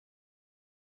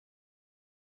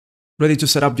Ready to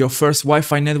set up your first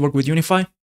Wi-Fi network with UniFi?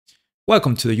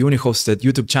 Welcome to the UniHosted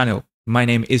YouTube channel. My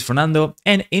name is Fernando,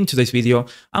 and in today's video,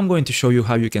 I'm going to show you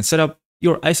how you can set up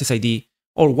your SSID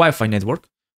or Wi-Fi network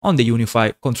on the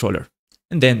UniFi controller,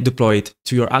 and then deploy it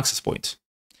to your access point.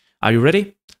 Are you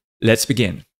ready? Let's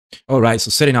begin. All right,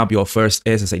 so setting up your first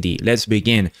SSID. Let's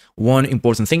begin. One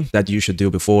important thing that you should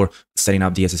do before setting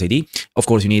up the SSID, of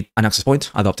course, you need an access point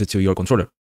adapted to your controller.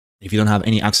 If you don't have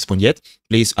any access point yet,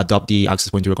 please adopt the access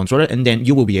point to your controller, and then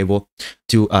you will be able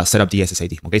to set up the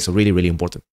SSID. Okay, so really, really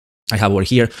important. I have over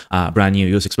here a brand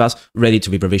new U6 Plus ready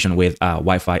to be provisioned with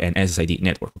Wi-Fi and SSID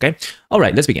network. Okay, all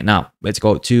right, let's begin. Now, let's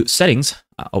go to settings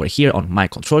over here on my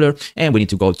controller, and we need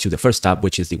to go to the first tab,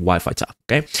 which is the Wi-Fi tab.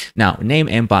 Okay, now name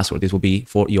and password. This will be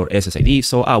for your SSID.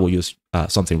 So I will use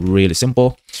something really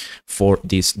simple for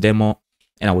this demo,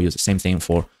 and I will use the same thing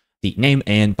for the name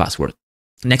and password.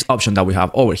 Next option that we have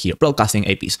over here, broadcasting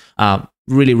APs.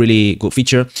 Really, really good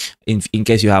feature in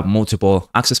case you have multiple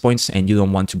access points and you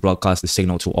don't want to broadcast the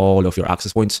signal to all of your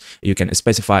access points. You can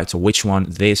specify to which one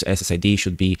this SSID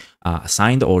should be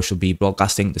assigned or should be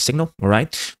broadcasting the signal. All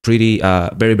right, pretty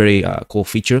very, very cool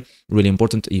feature. Really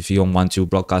important if you don't want to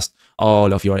broadcast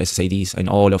all of your SSIDs and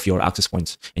all of your access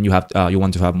points, and you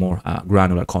want to have more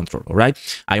granular control. All right,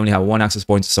 I only have one access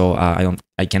point, so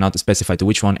I cannot specify to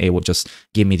which one. It will just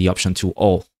give me the option to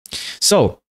all.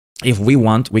 So if we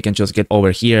want, we can just get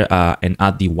over here and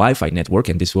add the Wi-Fi network,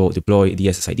 and this will deploy the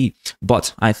SSID.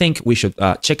 But I think we should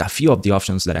check a few of the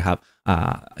options that I have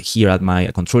here at my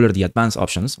controller, the advanced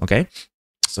options. Okay,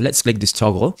 so let's click this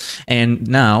toggle, and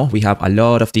now we have a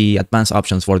lot of the advanced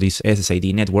options for this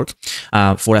SSID network.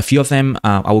 For a few of them,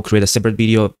 I will create a separate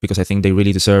video because I think they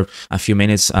really deserve a few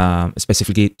minutes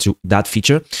specifically to that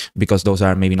feature, because those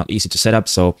are maybe not easy to set up.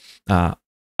 So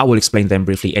I will explain them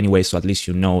briefly anyway, so at least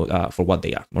you know for what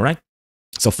they are. All right.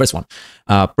 So first one,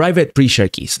 private pre-share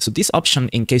keys. So this option,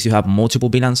 in case you have multiple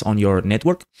VLANs on your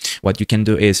network, what you can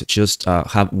do is just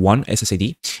have one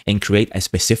SSID and create a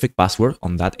specific password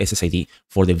on that SSID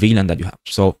for the VLAN that you have.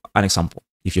 So an example,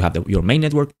 if you have your main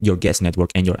network, your guest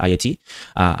network, and your IoT,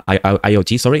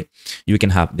 sorry, you can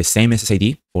have the same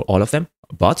SSID for all of them,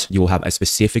 but you will have a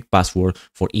specific password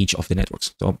for each of the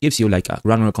networks. So it gives you like a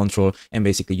granular control, and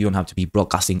basically you don't have to be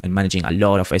broadcasting and managing a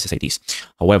lot of SSIDs.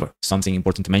 However, something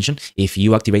important to mention, if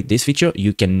you activate this feature,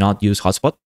 you cannot use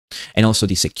hotspot. And also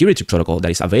the security protocol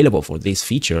that is available for this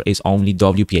feature is only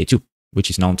WPA2, which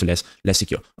is known to less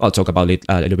secure. I'll talk about it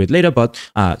a little bit later, but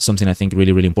something I think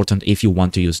really, really important if you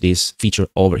want to use this feature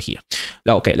over here.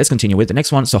 Now, okay, let's continue with the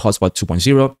next one. So hotspot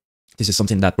 2.0. This is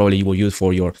something that probably you will use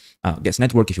for your guest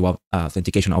network. If you have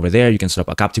authentication over there, you can set up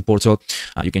a captive portal.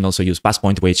 You can also use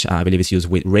Passpoint, which I believe is used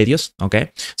with Radius.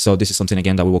 Okay, so this is something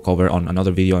again that we will cover on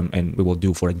another video, and we will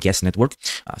do for a guest network.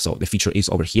 So the feature is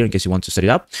over here in case you want to set it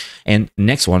up. And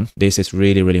next one, this is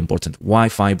really, really important,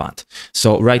 Wi-Fi band.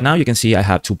 So right now you can see I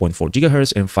have 2.4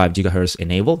 gigahertz and 5 gigahertz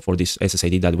enabled for this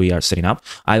SSID that we are setting up.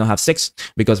 I don't have 6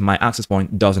 because my access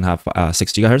point doesn't have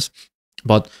 6 gigahertz.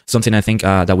 But something I think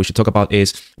that we should talk about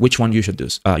is which one you should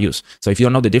use. So if you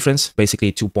don't know the difference,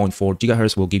 basically 2.4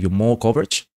 gigahertz will give you more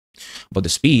coverage, but the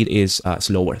speed is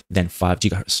slower than 5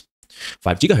 gigahertz.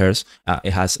 5 gigahertz,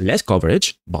 it has less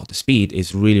coverage, but the speed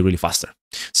is really, really faster.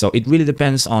 So it really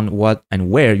depends on what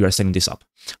and where you are setting this up.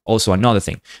 Also, another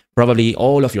thing, probably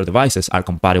all of your devices are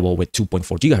compatible with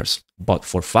 2.4 gigahertz, but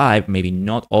for 5, maybe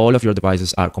not all of your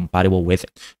devices are compatible with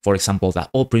it. For example, that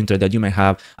old printer that you may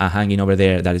have hanging over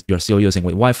there that you're still using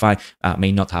with Wi-Fi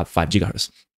may not have 5 gigahertz.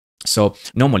 So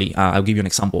normally, I'll give you an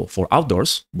example for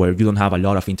outdoors where you don't have a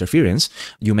lot of interference.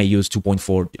 You may use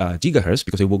 2.4 gigahertz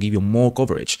because it will give you more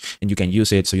coverage, and you can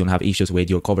use it so you don't have issues with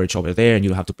your coverage over there, and you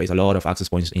don't have to place a lot of access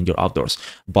points in your outdoors.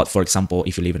 But for example,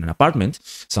 if you live in an apartment,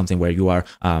 something where you are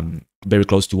very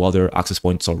close to other access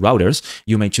points or routers,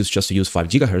 you may choose just to use 5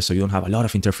 gigahertz so you don't have a lot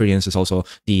of interferences. Also,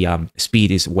 the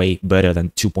speed is way better than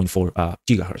 2.4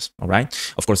 gigahertz. All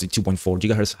right. Of course, the 2.4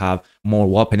 gigahertz have more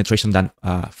wall penetration than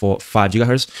for 5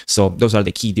 gigahertz. So those are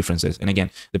the key differences. And again,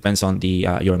 depends on the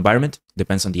your environment,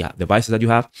 depends on the devices that you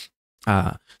have.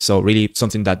 So really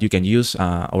something that you can use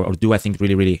or do, I think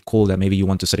really, really cool that maybe you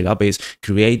want to set it up is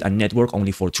create a network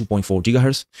only for 2.4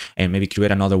 gigahertz and maybe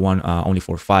create another one only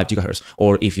for 5 gigahertz.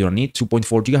 Or if you don't need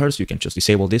 2.4 gigahertz, you can just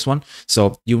disable this one.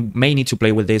 So you may need to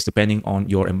play with this depending on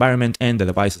your environment and the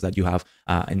devices that you have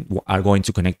and are going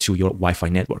to connect to your Wi-Fi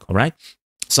network. All right.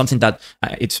 Something that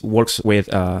it works with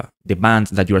the band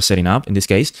that you are setting up. In this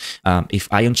case, if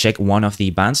I uncheck one of the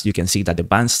bands, you can see that the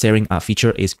band steering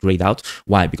feature is grayed out.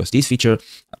 Why? Because this feature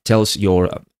tells your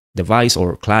device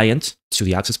or client to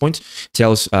the access point,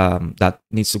 tells that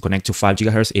needs to connect to 5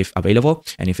 gigahertz if available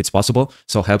and if it's possible.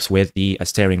 So helps with the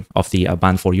steering of the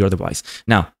band for your device.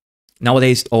 Now,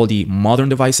 nowadays, all the modern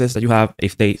devices that you have,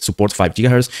 if they support 5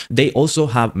 gigahertz, they also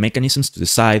have mechanisms to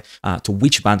decide to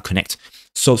which band connect.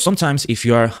 So sometimes if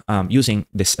you are using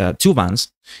this 2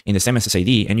 bands in the same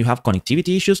SSID and you have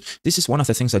connectivity issues, this is one of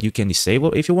the things that you can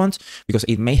disable if you want, because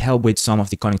it may help with some of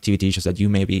the connectivity issues that you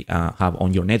maybe have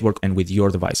on your network and with your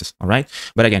devices. All right.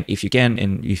 But again, if you can,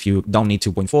 and if you don't need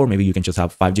 2.4, maybe you can just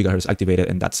have 5 gigahertz activated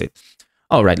and that's it.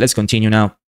 All right, let's continue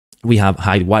now. We have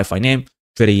hide Wi-Fi name.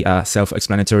 Pretty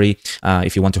self-explanatory.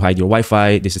 If you want to hide your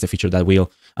Wi-Fi, this is a feature that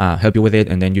will help you with it,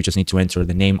 and then you just need to enter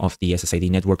the name of the SSID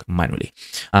network manually.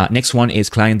 Next one is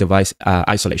client device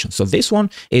isolation. So this one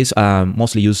is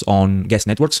mostly used on guest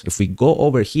networks. If we go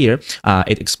over here,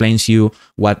 it explains you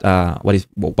what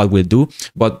we'll do,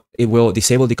 but it will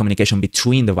disable the communication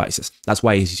between devices. That's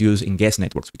why it's used in guest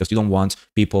networks, because you don't want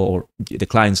people or the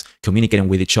clients communicating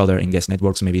with each other in guest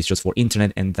networks. Maybe it's just for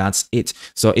internet and that's it.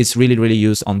 So it's really, really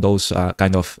used on those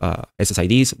kind of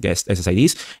SSIDs, guest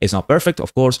SSIDs. It's not perfect,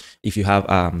 of course. If you have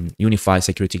UniFi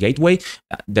security gateway,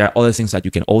 there are other things that you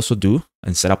can also do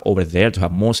and set up over there to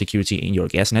have more security in your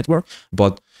guest network.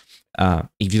 But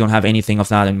if you don't have anything of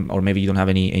that, or maybe you don't have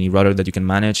any router that you can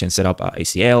manage and set up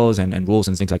ACLs and rules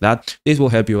and things like that, this will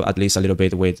help you at least a little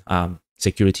bit with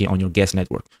security on your guest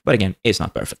network. But again, it's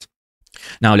not perfect.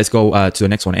 Now let's go to the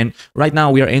next one. And right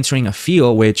now we are entering a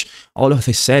field which all of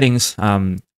the settings,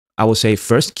 I will say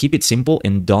first, keep it simple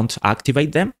and don't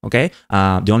activate them, okay?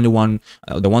 The only one,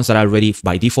 the ones that are ready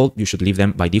by default, you should leave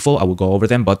them by default. I will go over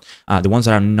them, but the ones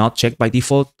that are not checked by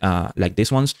default, like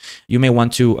these ones, you may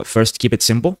want to first keep it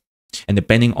simple. And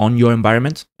depending on your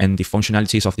environment and the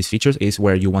functionalities of these features is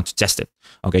where you want to test it.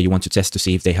 Okay, you want to test to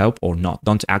see if they help or not.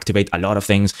 Don't activate a lot of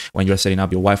things when you're setting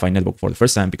up your Wi-Fi network for the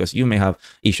first time, because you may have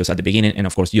issues at the beginning, and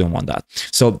of course you don't want that.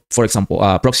 So for example,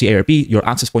 proxy ARP, your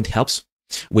access point helps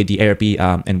with the ARP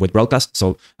and with broadcast.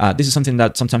 So this is something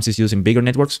that sometimes is used in bigger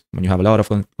networks when you have a lot of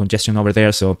congestion over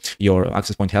there. So your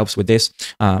access point helps with this.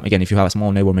 Again, if you have a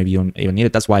small network, maybe you don't even need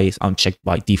it. That's why it's unchecked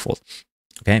by default.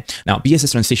 Okay, now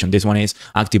BSS transition, this one is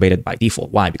activated by default.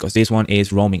 Why? Because this one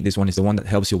is roaming. This one is the one that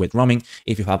helps you with roaming.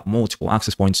 If you have multiple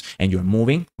access points and you're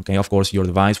moving, okay, of course, your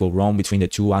device will roam between the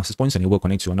 2 access points and it will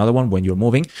connect to another one when you're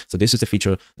moving. So this is the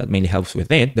feature that mainly helps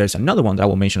with it. There's another one that I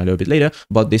will mention a little bit later,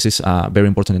 but this is very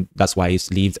important. That's why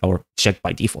it's left or checked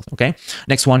by default. Okay,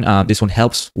 next one, this one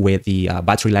helps with the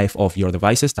battery life of your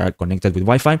devices that are connected with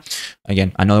Wi-Fi.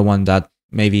 Again, another one that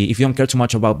maybe if you don't care too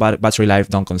much about battery life,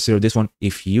 don't consider this one.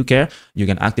 If you care, you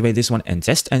can activate this one and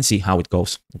test and see how it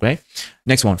goes. Okay.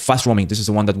 Next one, fast roaming. This is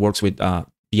the one that works with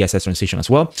BSS transition as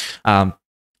well.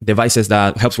 Devices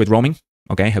that helps with roaming.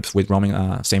 Okay, helps with roaming.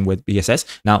 Same with BSS.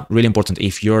 Now, really important.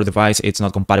 If your device it's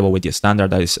not compatible with the standard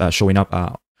that is showing up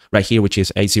right here, which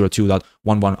is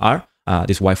 802.11r.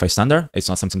 This Wi-Fi standard, it's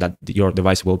not something that your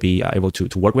device will be able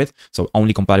to work with. So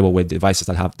only compatible with devices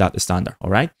that have that standard. All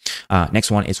right.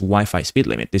 Next one is Wi-Fi speed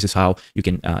limit. This is how you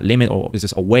can limit, or this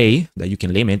is a way that you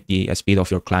can limit the speed of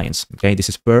your clients. Okay. This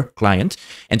is per client.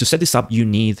 And to set this up, you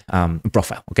need a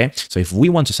profile. Okay. So if we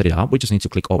want to set it up, we just need to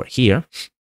click over here.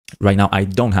 Right now, I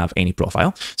don't have any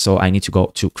profile. So I need to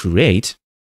go to create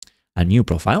a new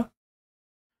profile.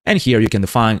 And here you can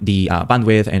define the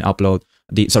bandwidth and upload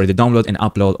the download and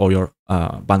upload all your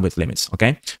bandwidth limits,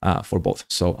 okay, for both.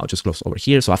 So I'll just close over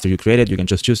here. So after you create it, you can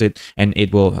just choose it and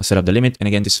it will set up the limit. And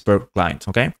again, this is per client,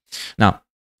 okay? Now,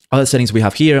 other settings we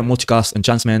have here, multicast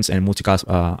enhancements and multicast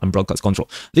and broadcast control.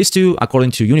 These two,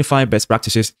 according to UniFi best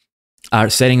practices, are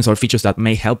settings or features that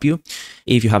may help you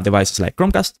if you have devices like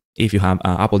Chromecast, if you have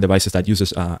Apple devices that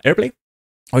uses AirPlay,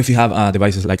 or if you have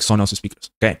devices like Sonos speakers.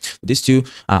 Okay, these two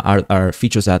are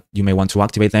features that you may want to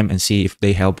activate them and see if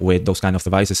they help with those kind of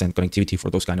devices and connectivity for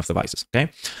those kind of devices.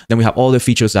 Okay, then we have all the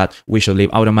features that we should leave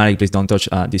automatic. Please don't touch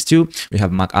these two. We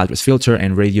have MAC address filter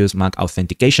and radius MAC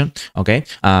authentication. Okay,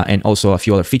 and also a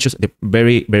few other features. The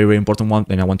very important one,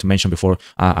 and I want to mention before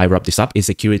I wrap this up, is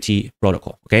security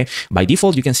protocol. Okay, by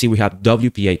default, you can see we have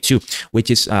WPA2,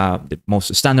 which is the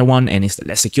most standard one and it's the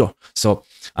less secure. So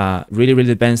really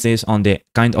depends this on the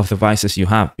kind of devices you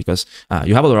have, because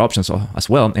you have other options as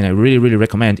well, and I really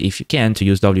recommend, if you can, to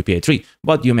use WPA3,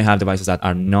 but you may have devices that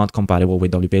are not compatible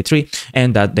with WPA3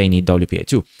 and that they need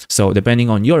WPA2. So depending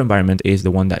on your environment is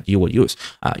the one that you will use.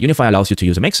 UniFi allows you to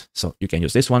use a mix, so you can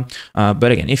use this one,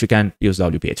 but again, if you can, use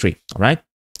WPA3. All right.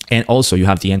 And also you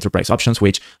have the enterprise options,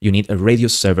 which you need a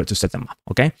radius server to set them up.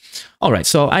 Okay. All right.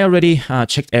 So I already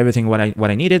checked everything what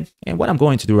I needed. And what I'm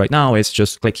going to do right now is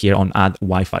just click here on add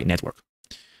Wi-Fi network.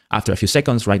 After a few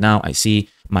seconds, right now, I see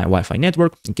my Wi-Fi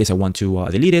network. In case I want to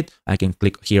delete it, I can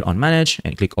click here on manage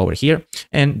and click over here,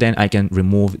 and then I can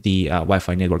remove the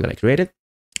Wi-Fi network that I created.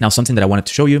 Now, something that I wanted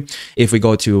to show you, if we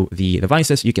go to the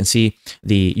devices, you can see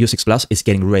the U6 Plus is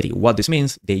getting ready. What this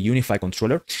means, the UniFi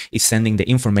Controller is sending the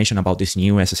information about this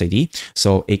new SSID,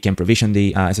 so it can provision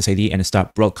the SSID and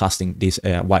start broadcasting this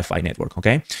Wi-Fi network,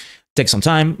 okay? Take some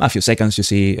time, a few seconds, you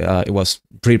see it was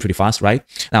pretty fast, right?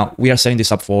 Now, we are setting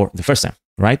this up for the first time,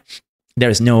 right?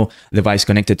 There is no device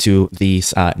connected to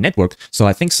this network. So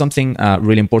I think something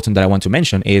really important that I want to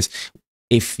mention is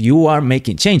if you are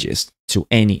making changes to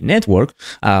any network,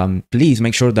 please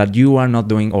make sure that you are not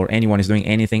doing or anyone is doing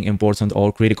anything important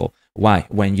or critical. Why?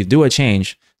 When you do a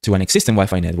change to an existing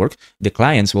Wi-Fi network, the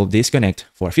clients will disconnect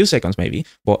for a few seconds maybe,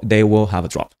 but they will have a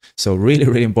drop. So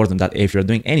really important that if you're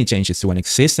doing any changes to an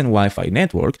existing Wi-Fi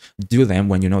network, do them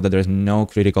when you know that there's no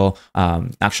critical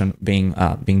action being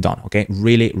done, okay?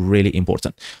 Really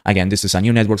important. Again, this is a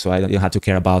new network, so I don't have to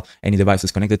care about any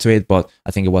devices connected to it, but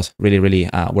I think it was really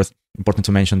important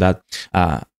to mention that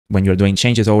when you're doing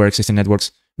changes over existing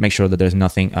networks, make sure that there's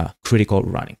nothing critical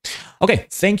running. Okay,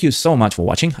 thank you so much for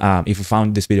watching. If you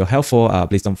found this video helpful,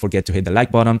 please don't forget to hit the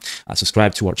like button,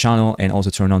 subscribe to our channel, and also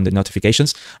turn on the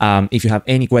notifications. If you have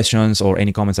any questions or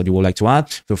any comments that you would like to add,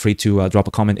 feel free to drop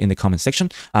a comment in the comment section.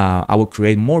 I will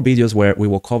create more videos where we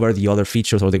will cover the other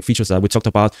features or the features that we talked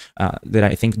about that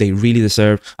I think they really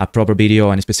deserve a proper video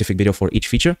and a specific video for each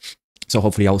feature. So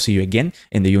hopefully I'll see you again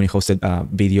in the UniHosted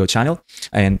video channel.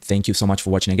 And thank you so much for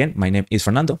watching again. My name is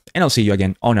Fernando, and I'll see you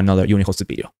again on another UniHosted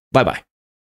video. Bye-bye.